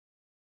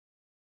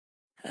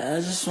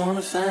I just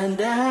wanna find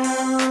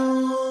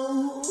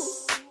out.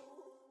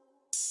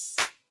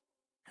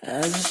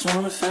 I just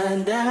wanna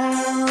find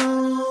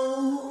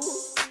out.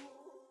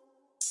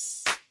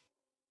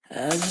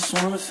 I just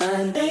wanna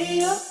find out. Hey,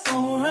 you're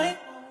alright.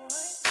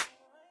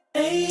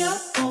 Hey, you're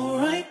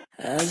alright.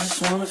 I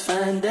just wanna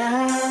find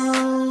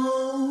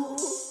out.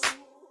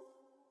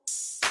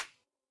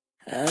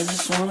 I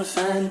just wanna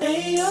find out.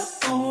 Hey, you're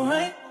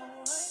alright.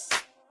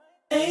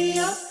 Hey,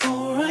 you're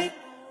alright.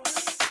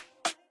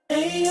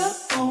 Hey, you're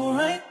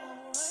alright.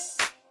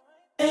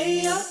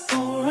 Hey, you're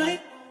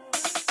alright.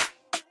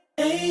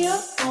 Hey,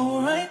 you're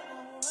alright.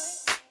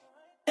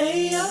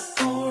 Hey, you're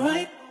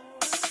alright.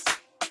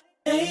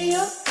 Hey,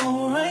 you're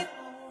alright.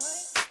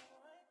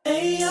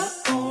 Hey, you're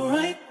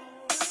alright.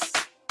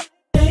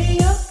 Hey,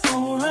 you're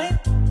alright.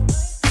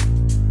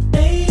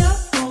 Hey, you're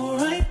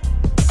alright.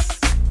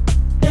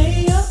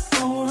 Hey, you're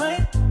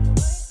alright.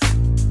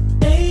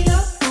 Hey,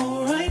 you're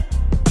alright.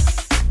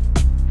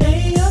 Hey,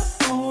 you're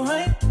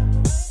alright.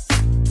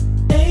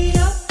 Hey,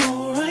 you're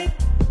alright.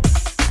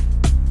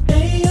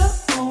 Hey, you're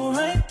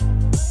alright.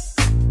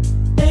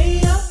 Hey,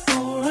 you're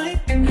alright.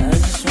 I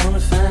just wanna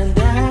find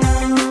out.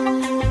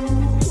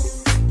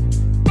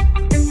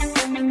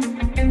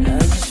 I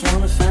just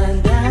wanna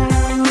find out.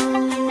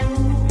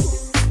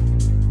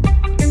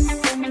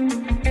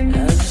 I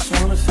just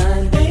wanna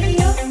find out. Hey,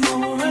 you're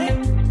alright. I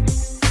just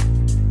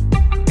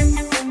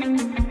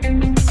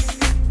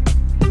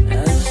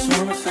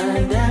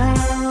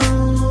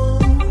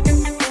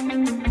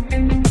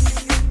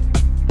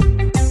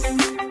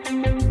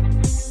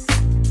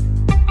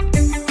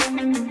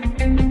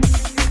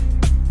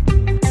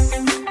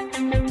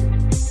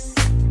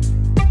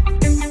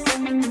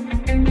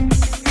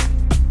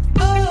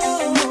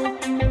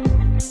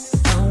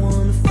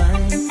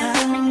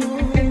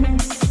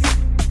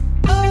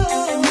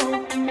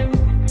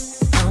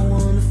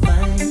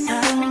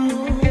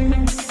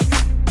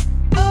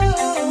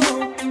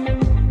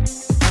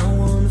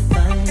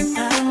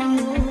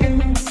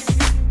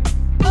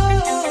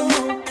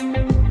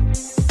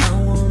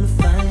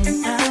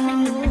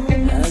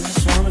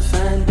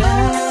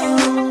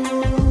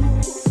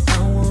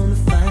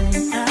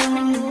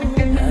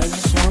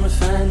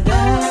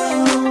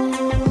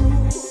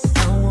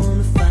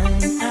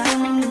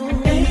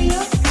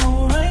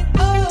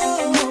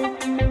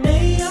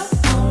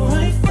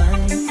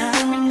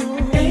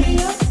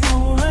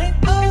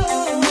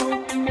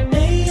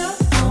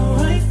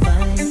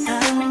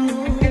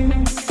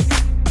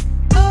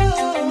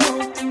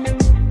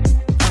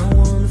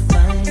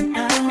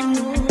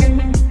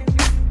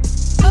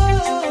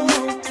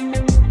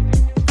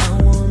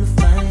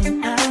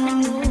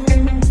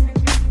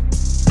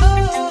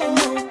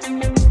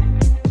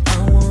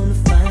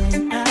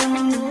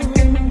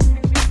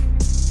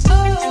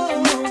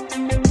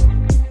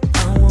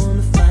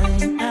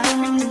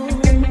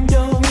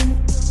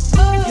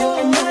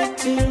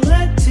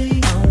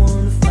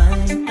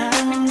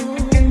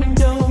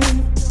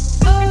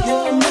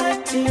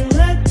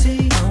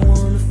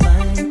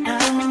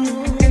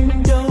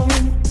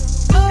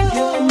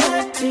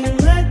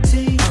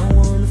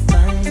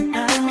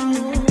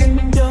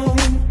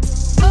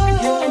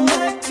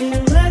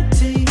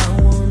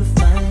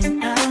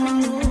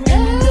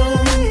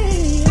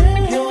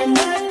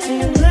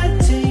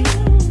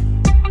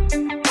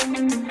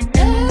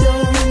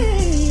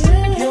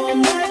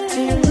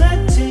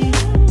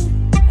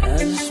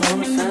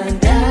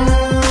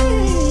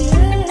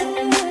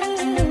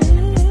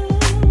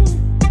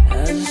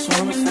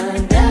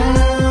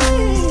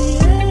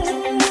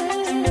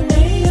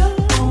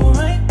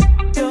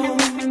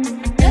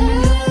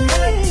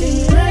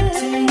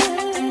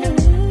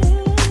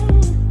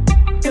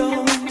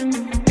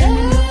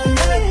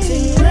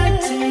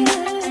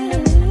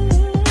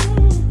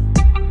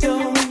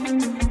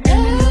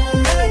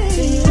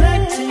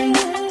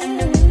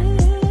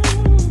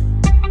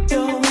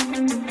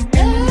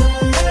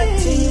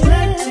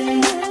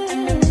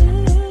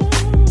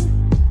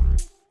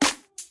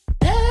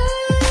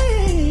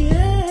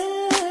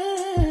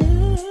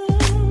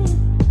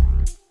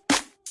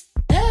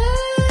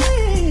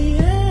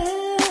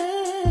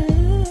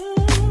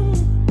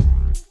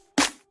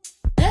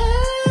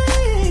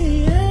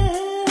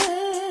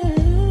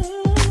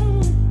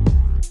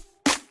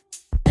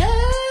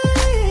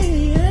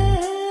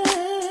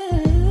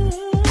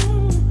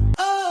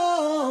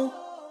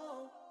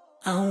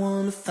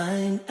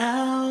find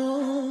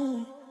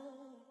out.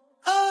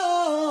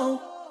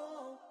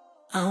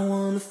 I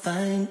wanna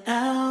find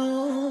out.